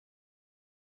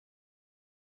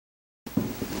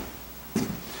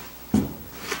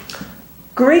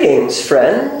Greetings,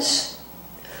 friends.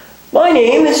 My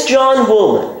name is John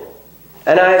Woolman,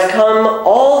 and I have come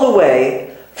all the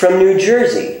way from New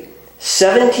Jersey,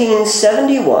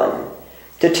 1771,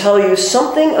 to tell you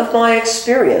something of my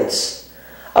experience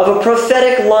of a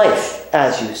prophetic life,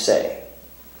 as you say.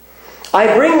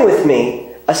 I bring with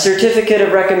me a certificate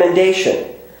of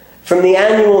recommendation from the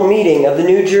annual meeting of the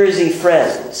New Jersey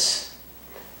Friends,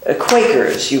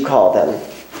 Quakers, you call them,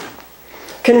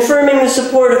 confirming the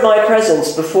support of my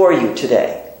presence before you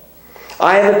today.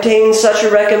 I have obtained such a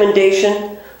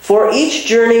recommendation for each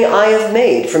journey I have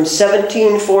made from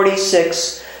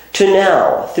 1746 to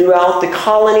now throughout the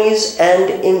colonies and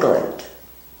England.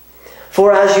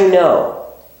 For as you know,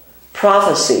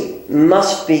 prophecy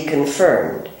must be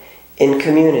confirmed in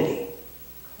community.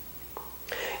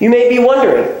 You may be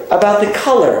wondering about the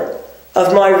color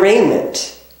of my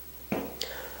raiment.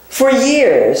 For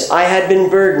years, I had been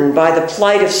burdened by the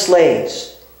plight of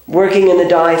slaves working in the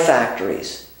dye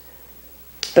factories.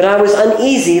 But I was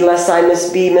uneasy lest I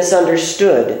be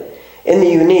misunderstood in the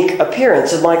unique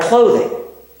appearance of my clothing.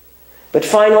 But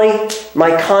finally,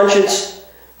 my conscience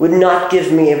would not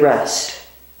give me a rest.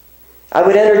 I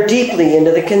would enter deeply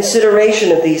into the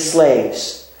consideration of these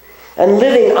slaves, and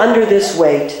living under this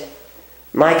weight,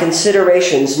 my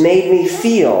considerations made me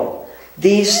feel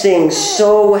these things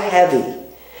so heavy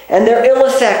and their ill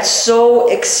effects so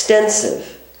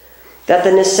extensive that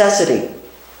the necessity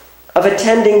of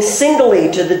attending singly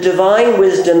to the divine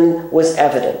wisdom was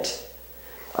evident.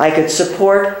 I could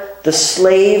support the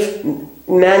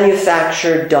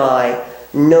slave-manufactured dye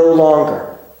no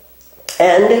longer.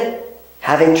 And,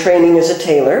 having training as a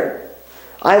tailor,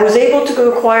 I was able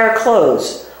to acquire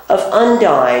clothes of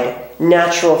undyed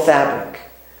natural fabric.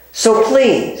 So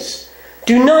please,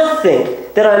 do not think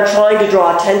that I'm trying to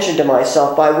draw attention to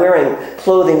myself by wearing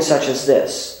clothing such as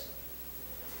this.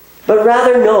 But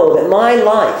rather know that my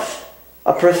life,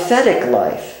 a prophetic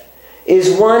life,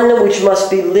 is one which must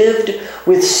be lived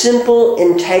with simple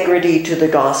integrity to the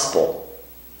gospel,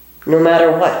 no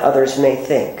matter what others may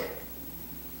think.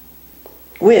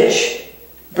 Which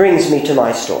brings me to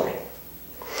my story.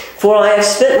 For I have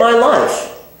spent my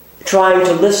life trying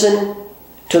to listen,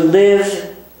 to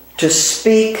live, to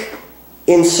speak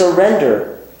in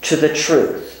surrender to the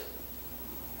truth.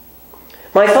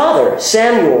 My father,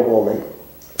 Samuel Woolman,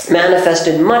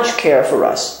 manifested much care for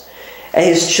us,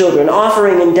 his children,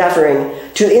 offering and endeavoring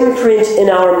to imprint in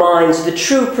our minds the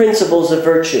true principles of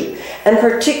virtue, and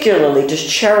particularly to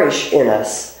cherish in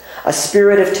us a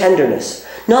spirit of tenderness,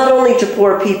 not only to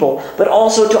poor people, but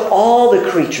also to all the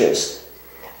creatures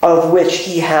of which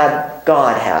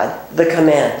God had the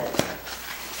command.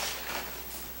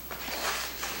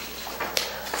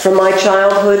 From my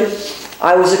childhood,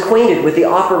 I was acquainted with the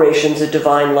operations of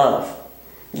divine love,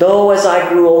 though as I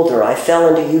grew older, I fell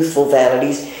into youthful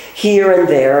vanities here and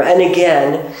there and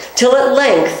again, till at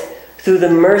length, through the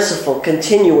merciful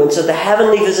continuance of the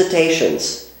heavenly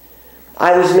visitations,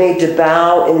 I was made to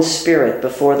bow in spirit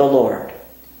before the Lord.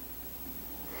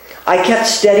 I kept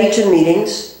steady to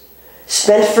meetings,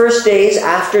 spent first days,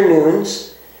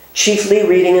 afternoons, chiefly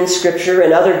reading in Scripture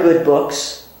and other good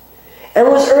books, and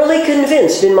was early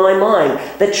convinced in my mind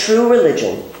that true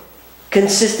religion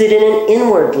consisted in an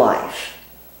inward life,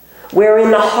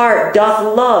 wherein the heart doth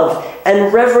love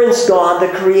and reverence God the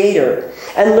Creator,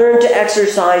 and learn to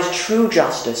exercise true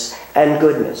justice and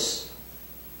goodness.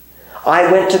 I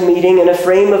went to meeting in a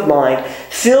frame of mind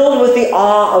filled with the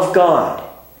awe of God,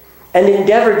 and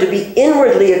endeavored to be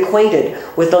inwardly acquainted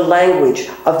with the language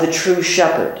of the true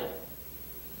shepherd.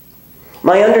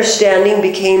 My understanding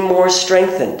became more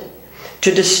strengthened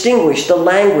to distinguish the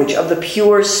language of the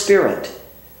pure spirit,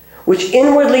 which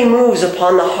inwardly moves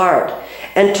upon the heart,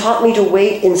 and taught me to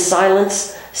wait in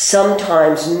silence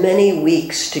sometimes many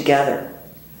weeks together,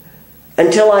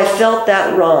 until I felt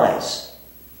that rise,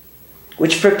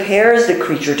 which prepares the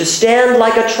creature to stand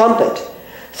like a trumpet,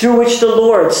 through which the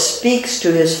Lord speaks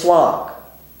to his flock.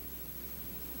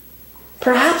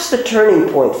 Perhaps the turning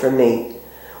point for me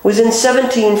was in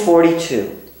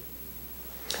 1742,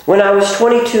 when I was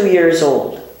 22 years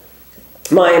old.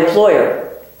 My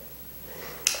employer,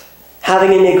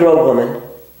 having a Negro woman,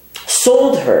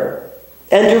 sold her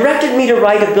and directed me to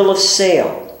write a bill of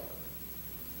sale.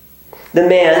 The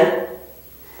man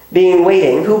being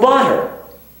waiting who bought her.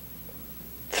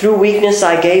 Through weakness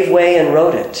I gave way and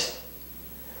wrote it.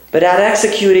 But at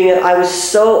executing it, I was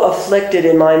so afflicted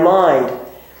in my mind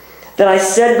that I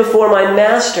said before my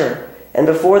master and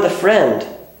before the friend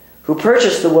who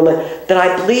purchased the woman that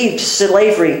I believed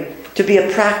slavery to be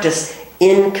a practice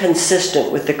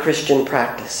inconsistent with the Christian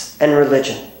practice and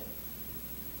religion.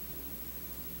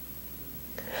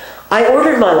 I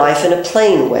ordered my life in a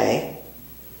plain way,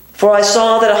 for I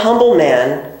saw that a humble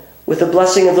man, with the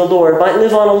blessing of the Lord, might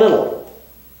live on a little.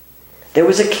 There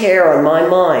was a care on my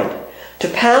mind to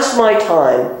pass my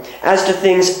time as to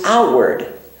things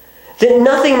outward, that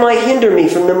nothing might hinder me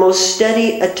from the most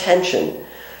steady attention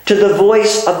to the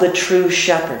voice of the true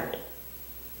shepherd.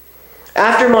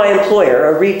 After my employer,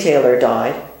 a retailer,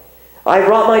 died, I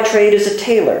wrought my trade as a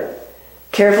tailor,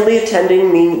 carefully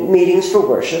attending meetings for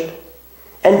worship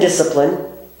and discipline,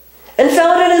 and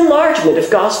found an enlargement of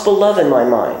gospel love in my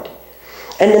mind.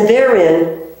 And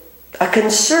therein a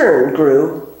concern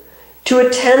grew to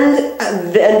attend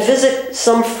and visit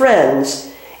some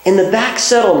friends in the back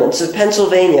settlements of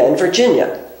Pennsylvania and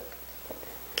Virginia.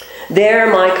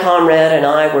 There my comrade and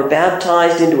I were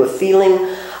baptized into a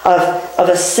feeling of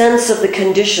a sense of the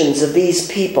conditions of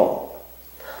these people.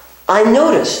 I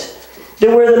noticed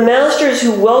that where the masters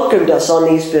who welcomed us on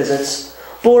these visits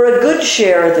bore a good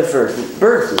share of the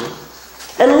burden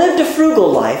and lived a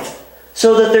frugal life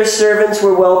so that their servants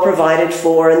were well provided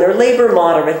for and their labor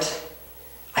moderate,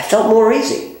 I felt more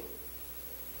easy.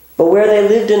 But where they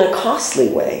lived in a costly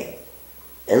way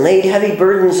and laid heavy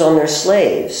burdens on their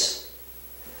slaves,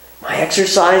 my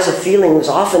exercise of feeling was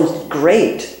often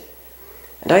great,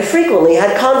 and I frequently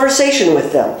had conversation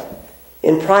with them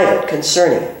in private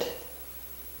concerning it.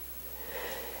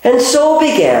 And so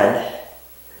began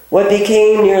what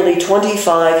became nearly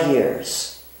 25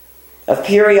 years of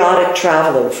periodic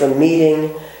traveling from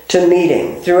meeting to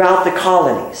meeting throughout the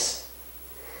colonies.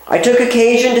 I took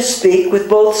occasion to speak with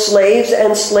both slaves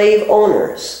and slave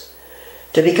owners,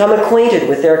 to become acquainted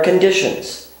with their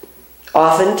conditions,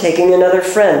 often taking another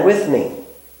friend with me.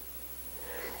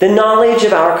 The knowledge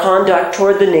of our conduct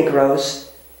toward the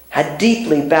Negroes had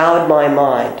deeply bowed my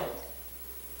mind.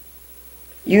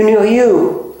 You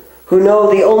who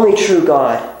know the only true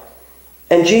God,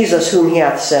 and Jesus whom he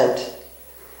hath sent,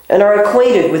 and are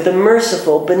acquainted with the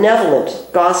merciful,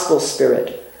 benevolent gospel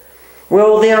spirit,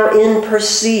 will therein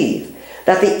perceive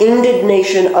that the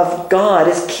indignation of God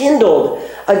is kindled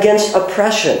against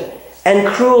oppression and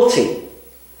cruelty,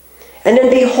 and in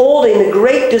beholding the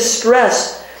great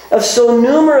distress of so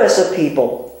numerous a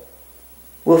people,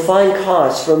 will find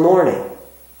cause for mourning.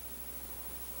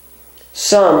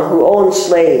 Some who owned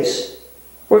slaves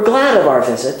were glad of our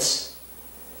visits,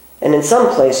 and in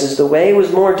some places the way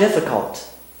was more difficult.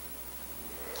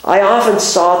 I often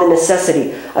saw the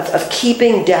necessity of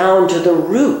keeping down to the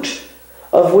root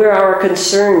of where our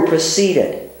concern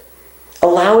proceeded,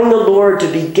 allowing the Lord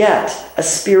to beget a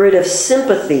spirit of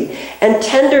sympathy and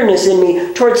tenderness in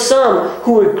me towards some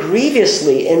who were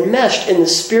grievously enmeshed in the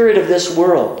spirit of this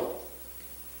world.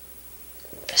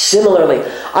 Similarly,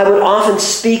 I would often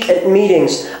speak at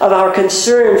meetings of our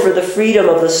concern for the freedom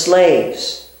of the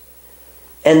slaves.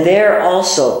 And there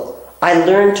also I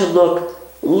learned to look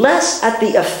less at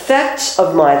the effects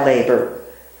of my labor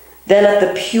than at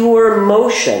the pure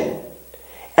motion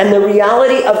and the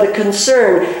reality of the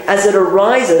concern as it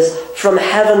arises from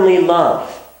heavenly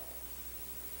love.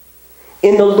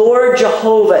 In the Lord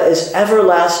Jehovah is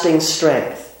everlasting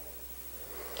strength.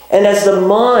 And as the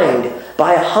mind,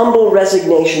 by a humble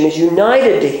resignation, is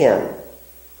united to him,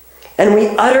 and we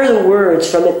utter the words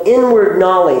from an inward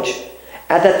knowledge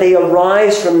that they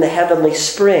arise from the heavenly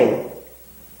spring,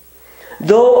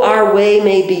 though our way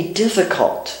may be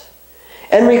difficult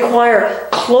and require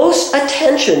close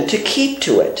attention to keep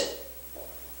to it,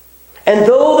 and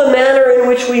though the manner in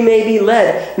which we may be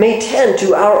led may tend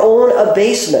to our own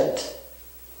abasement,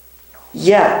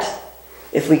 yet,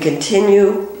 if we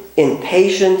continue in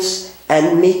patience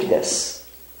and meekness,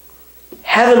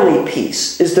 heavenly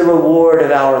peace is the reward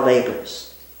of our labors.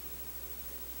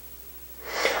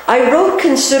 I wrote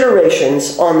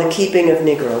considerations on the keeping of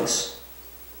Negroes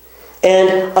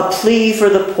and a plea for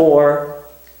the poor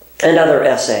and other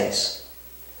essays.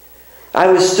 I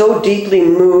was so deeply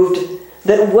moved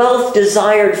that wealth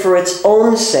desired for its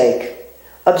own sake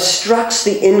obstructs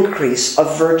the increase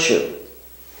of virtue.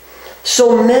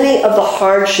 So many of the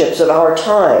hardships of our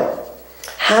time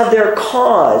have their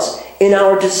cause in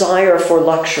our desire for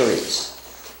luxuries.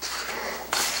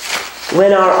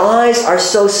 When our eyes are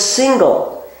so single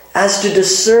as to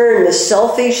discern the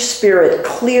selfish spirit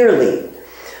clearly,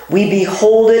 we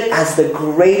behold it as the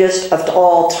greatest of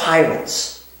all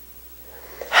tyrants.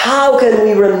 How can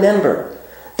we remember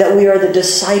that we are the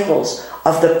disciples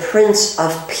of the Prince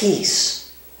of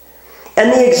Peace,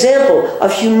 and the example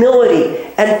of humility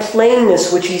and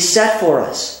plainness which he set for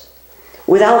us,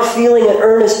 without feeling an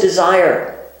earnest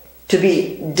desire to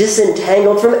be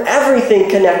disentangled from everything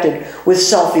connected with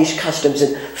selfish customs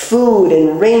in food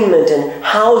and raiment and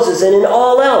houses and in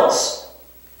all else?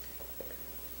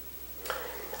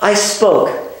 I spoke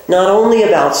not only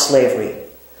about slavery,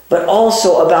 but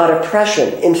also about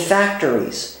oppression in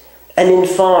factories and in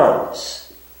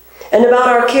farms, and about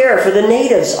our care for the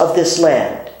natives of this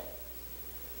land.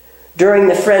 During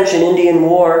the French and Indian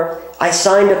War, I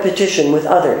signed a petition with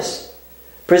others,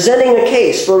 presenting a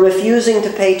case for refusing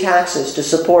to pay taxes to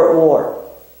support war.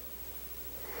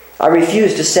 I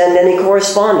refused to send any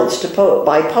correspondence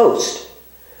by post,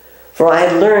 for I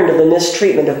had learned of the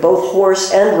mistreatment of both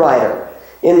horse and rider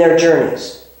in their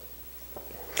journeys.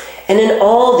 And in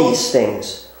all these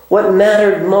things, what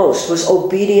mattered most was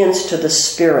obedience to the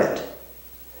Spirit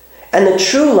and the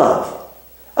true love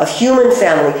of human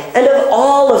family and of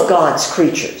all of God's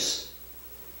creatures.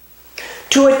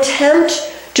 To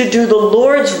attempt to do the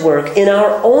Lord's work in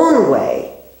our own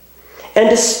way and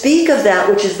to speak of that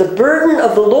which is the burden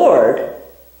of the Lord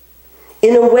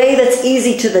in a way that's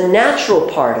easy to the natural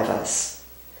part of us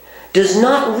does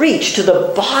not reach to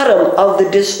the bottom of the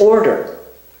disorder.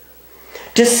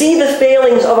 To see the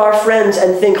failings of our friends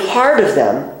and think hard of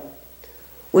them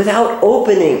without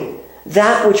opening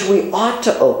that which we ought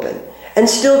to open and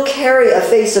still carry a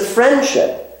face of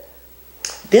friendship,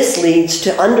 this leads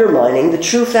to undermining the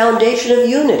true foundation of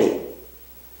unity.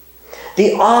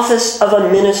 The office of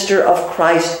a minister of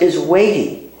Christ is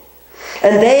weighty,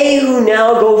 and they who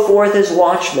now go forth as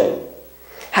watchmen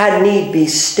had need be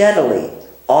steadily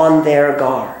on their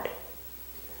guard.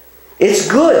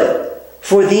 It's good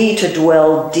for thee to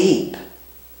dwell deep,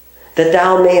 that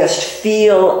thou mayest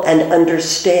feel and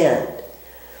understand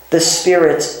the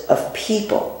spirits of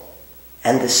people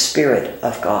and the Spirit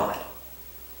of God.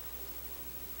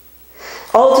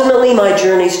 Ultimately, my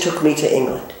journeys took me to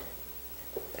England.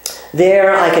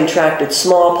 There I contracted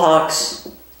smallpox,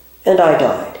 and I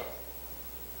died.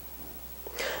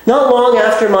 Not long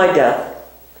after my death,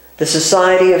 the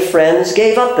Society of Friends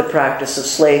gave up the practice of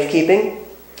slave keeping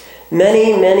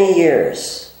many, many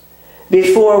years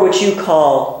before what you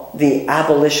call the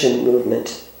abolition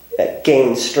movement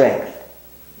gained strength.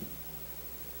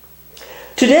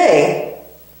 Today,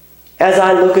 as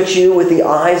I look at you with the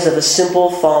eyes of a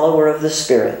simple follower of the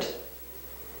Spirit,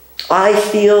 I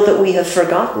feel that we have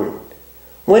forgotten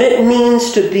what it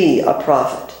means to be a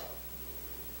prophet.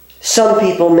 Some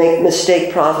people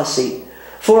mistake prophecy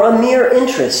for a mere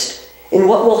interest in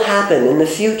what will happen in the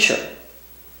future.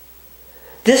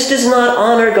 This does not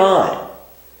honor God,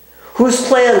 whose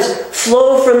plans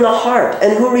flow from the heart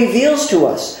and who reveals to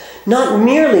us not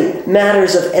merely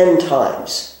matters of end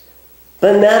times,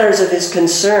 but matters of his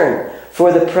concern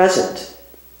for the present.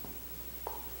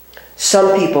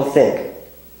 Some people think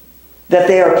that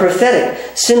they are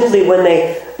prophetic simply when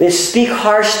they speak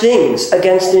harsh things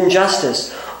against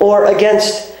injustice or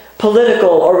against political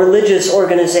or religious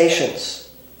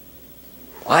organizations.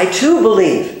 I too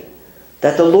believe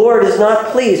that the Lord is not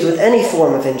pleased with any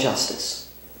form of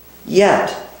injustice.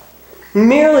 Yet,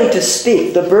 merely to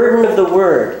speak the burden of the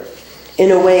word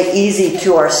in a way easy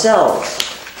to ourselves,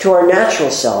 to our natural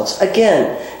selves,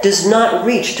 again, does not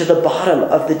reach to the bottom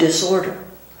of the disorder.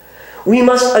 We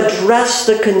must address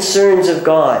the concerns of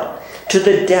God to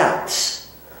the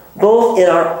depths, both in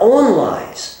our own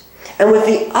lives and with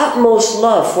the utmost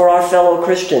love for our fellow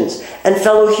Christians and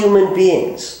fellow human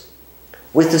beings,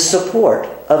 with the support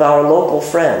of our local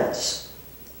friends.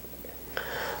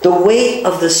 The weight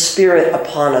of the Spirit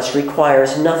upon us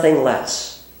requires nothing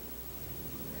less.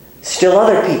 Still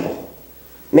other people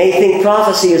may think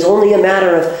prophecy is only a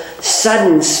matter of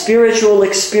sudden spiritual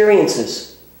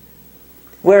experiences,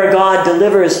 where God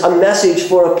delivers a message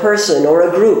for a person or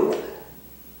a group.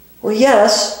 Well,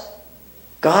 yes,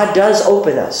 God does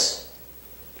open us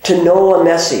to know a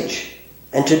message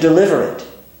and to deliver it.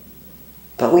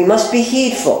 But we must be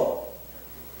heedful.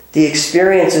 The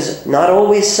experience is not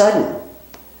always sudden.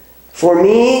 For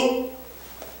me,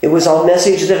 it was a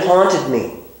message that haunted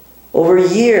me over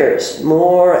years,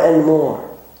 more and more.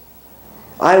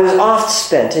 I was oft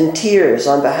spent in tears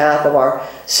on behalf of our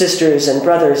sisters and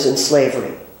brothers in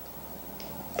slavery.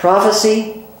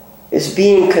 Prophecy is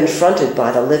being confronted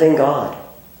by the living God.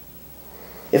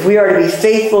 If we are to be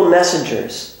faithful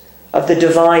messengers of the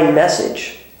divine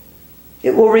message,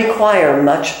 it will require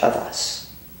much of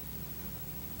us.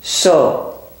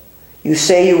 So, you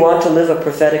say you want to live a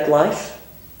prophetic life?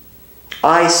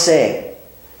 I say,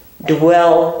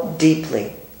 dwell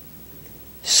deeply.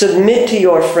 Submit to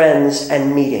your friends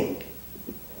and meeting,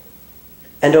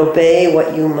 and obey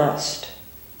what you must.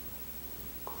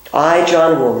 I,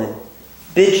 John Woolman,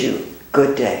 bid you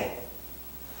good day.